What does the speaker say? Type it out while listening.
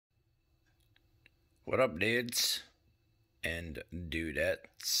What up, dudes and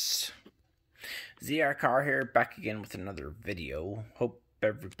dudettes? ZR Car here, back again with another video. Hope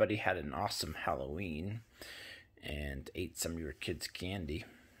everybody had an awesome Halloween and ate some of your kids' candy.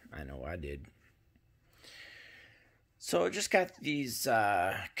 I know I did. So I just got these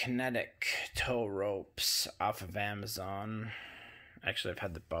kinetic tow ropes off of Amazon. Actually, I've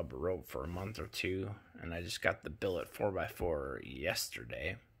had the Bubbarope for a month or two, and I just got the Billet4x4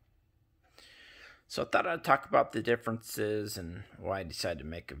 yesterday. So I thought I'd talk about the differences and why I decided to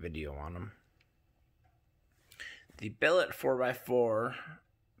make a video on them. The Billet4x4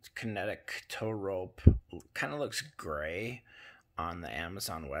 kinetic tow rope kind of looks gray on the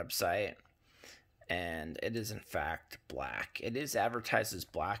Amazon website, and it is in fact black. It is advertised as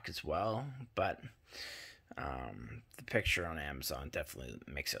black as well, but the picture on Amazon definitely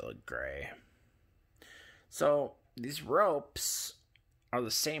makes it look gray. So these ropes are the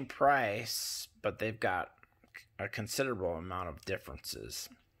same price, but they've got a considerable amount of differences.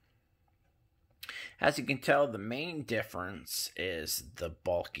 As you can tell, the main difference is the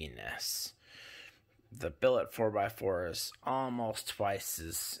bulkiness. The Billet4x4 is almost twice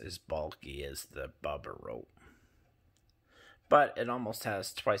as bulky as the Bubbarope, but it almost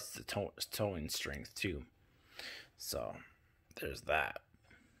has twice the towing strength too. So there's that.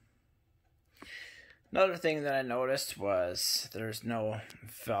 Another thing that I noticed was there's no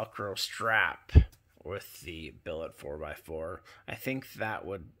Velcro strap with the Billet4x4. I think that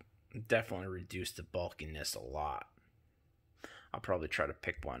would definitely reduce the bulkiness a lot. I'll probably try to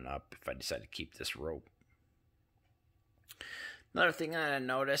pick one up if I decide to keep this rope. Another thing that I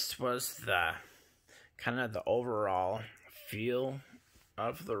noticed was the the overall feel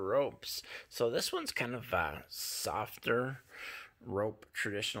of the ropes. So this one's kind of a softer rope,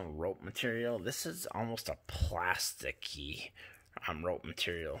 traditional rope material. This is almost a plasticky rope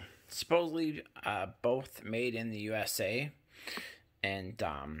material. Supposedly both made in the USA, and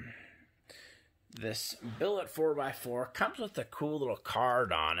this Billet4x4 comes with a cool little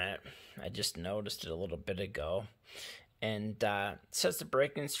card on it. I just noticed it a little bit ago, and it says the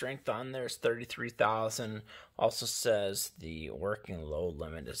braking strength on there is 33,000. Also says the working load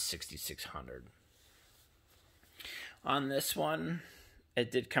limit is 6,600. On this one, it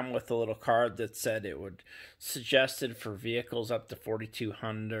did come with a little card that said it would suggested for vehicles up to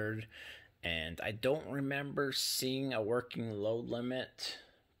 4,200, and I don't remember seeing a working load limit,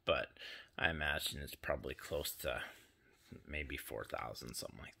 but I imagine it's probably close to maybe 4,000,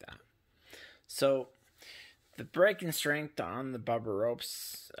 something like that. So the braking strength on the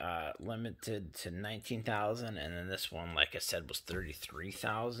Bubbarope's limited to 19,000, and then this one, like I said, was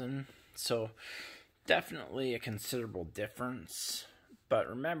 33,000. So definitely a considerable difference. But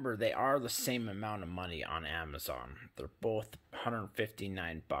remember, they are the same amount of money on Amazon. They're both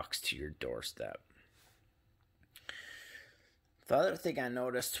 $159 to your doorstep. The other thing I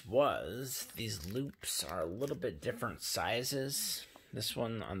noticed was these loops are a little bit different sizes. This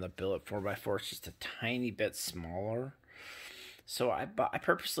one on the Billet4x4 is just a tiny bit smaller. So I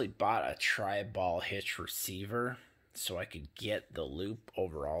purposely bought a tri-ball hitch receiver so I could get the loop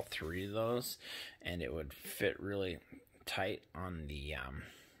over all three of those, and it would fit really tight on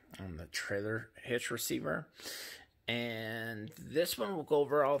the trailer hitch receiver. And this one will go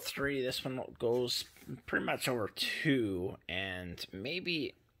over all three. This one goes pretty much over two, and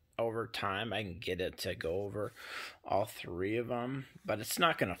maybe over time I can get it to go over all three of them, but it's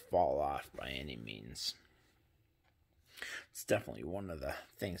not going to fall off by any means. It's definitely one of the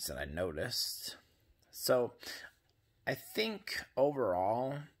things that I noticed. So I think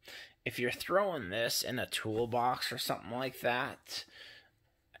overall, if you're throwing this in a toolbox or something like that,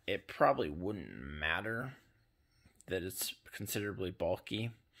 it probably wouldn't matter that it's considerably bulky.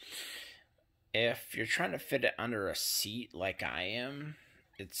 If you're trying to fit it under a seat like I am,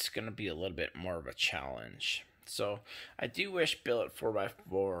 it's going to be a little bit more of a challenge. So I do wish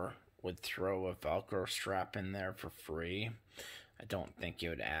Billet4x4 would throw a Velcro strap in there for free. I don't think it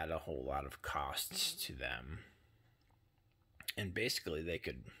would add a whole lot of costs to them. And basically they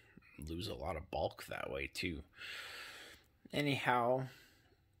could lose a lot of bulk that way too. Anyhow,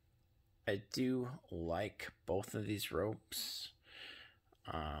 I do like both of these ropes.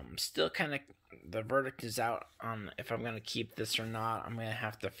 Still kind of, the verdict is out on if I'm going to keep this or not. I'm going to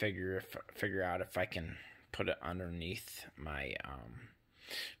have to figure out if I can put it underneath my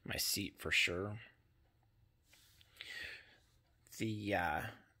my seat for sure. The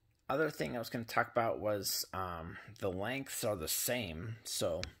other thing I was going to talk about was the lengths are the same.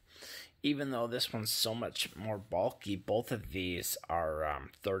 So Even though this one's so much more bulky, both of these are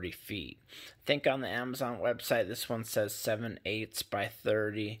 30 feet. I think on the Amazon website, this one says 7/8 by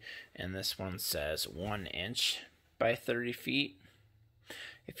 30, and this one says 1 inch by 30 feet.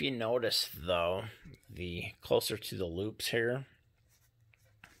 If you notice, though, the closer to the loops here,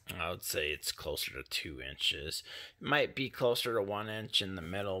 I would say it's closer to 2 inches. It might be closer to 1 inch in the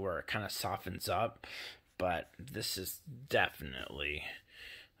middle where it kind of softens up, but this is definitely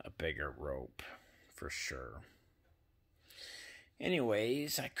a bigger rope for sure.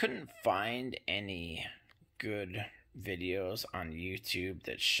 Anyways, I couldn't find any good videos on YouTube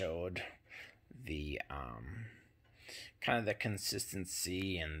that showed the kind of the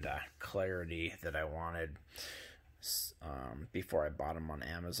consistency and the clarity that I wanted before I bought them on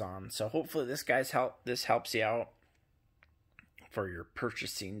Amazon. So hopefully this helps you out for your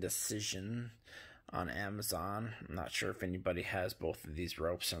purchasing decision on Amazon. I'm not sure if anybody has both of these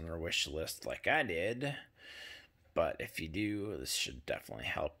ropes on their wish list like I did, but if you do, this should definitely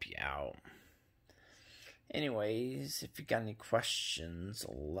help you out. Anyways, if you got any questions,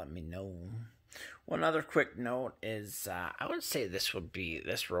 let me know. One other quick note is I would say this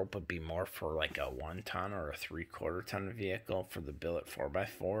rope would be more for like a 1 ton or a 3/4 ton vehicle for the Billet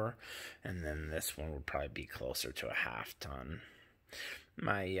 4x4, and then this one would probably be closer to a 1/2 ton.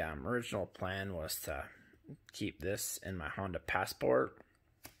 My original plan was to keep this in my Honda Passport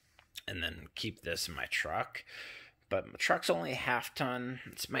and then keep this in my truck. But my truck's only a 1/2 ton.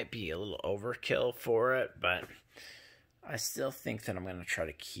 This might be a little overkill for it, but I still think that I'm going to try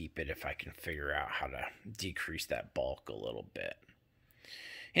to keep it if I can figure out how to decrease that bulk a little bit.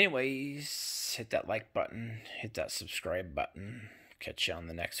 Anyways, hit that like button, hit that subscribe button. Catch you on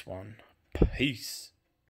the next one. Peace.